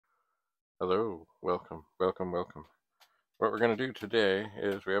Hello, welcome, welcome, welcome. What we're going to do today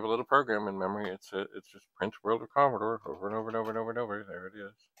is we have a little program in memory. It's just print World of Commodore over and over and over and over and over. There it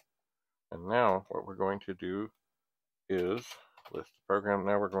is. And now what we're going to do is list the program.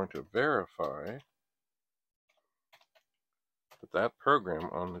 Now we're going to verify that that program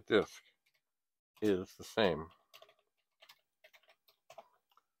on the disk is the same.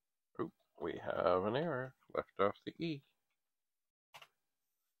 Oop, we have an error, left off the E.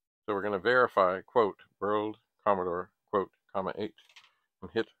 So we're going to verify, quote, World Commodore, quote, comma 8, and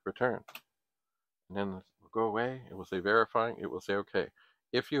hit return. And then it will go away. It will say verifying. It will say OK.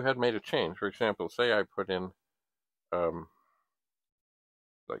 If you had made a change, for example, say I put in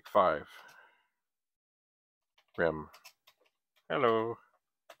like 5 rem. Hello.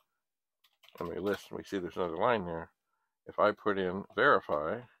 And we list and we see there's another line there. If I put in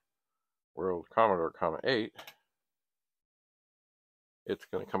verify World Commodore, comma 8, it's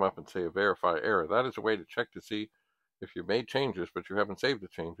going to come up and say a verify error. That is a way to check to see if you made changes, but you haven't saved the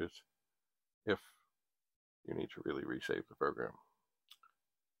changes, if you need to really resave the program.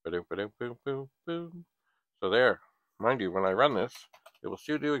 So there. Mind you, when I run this, it will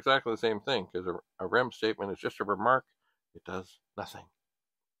still do exactly the same thing, because a rem statement is just a remark. It does nothing.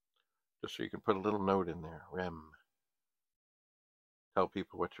 Just so you can put a little note in there, rem. Tell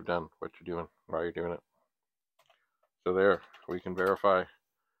people what you've done, what you're doing, why you're doing it. So there, we can verify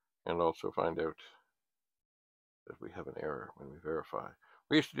and also find out that we have an error when we verify.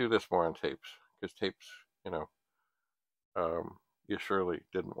 We used to do this more on tapes, because tapes, you surely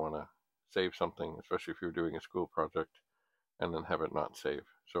didn't want to save something, especially if you were doing a school project, and then have it not save.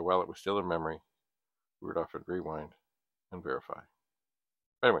 So while it was still in memory, we would often rewind and verify.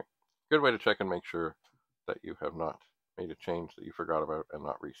 Anyway, good way to check and make sure that you have not made a change that you forgot about and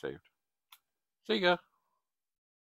not resaved. See ya!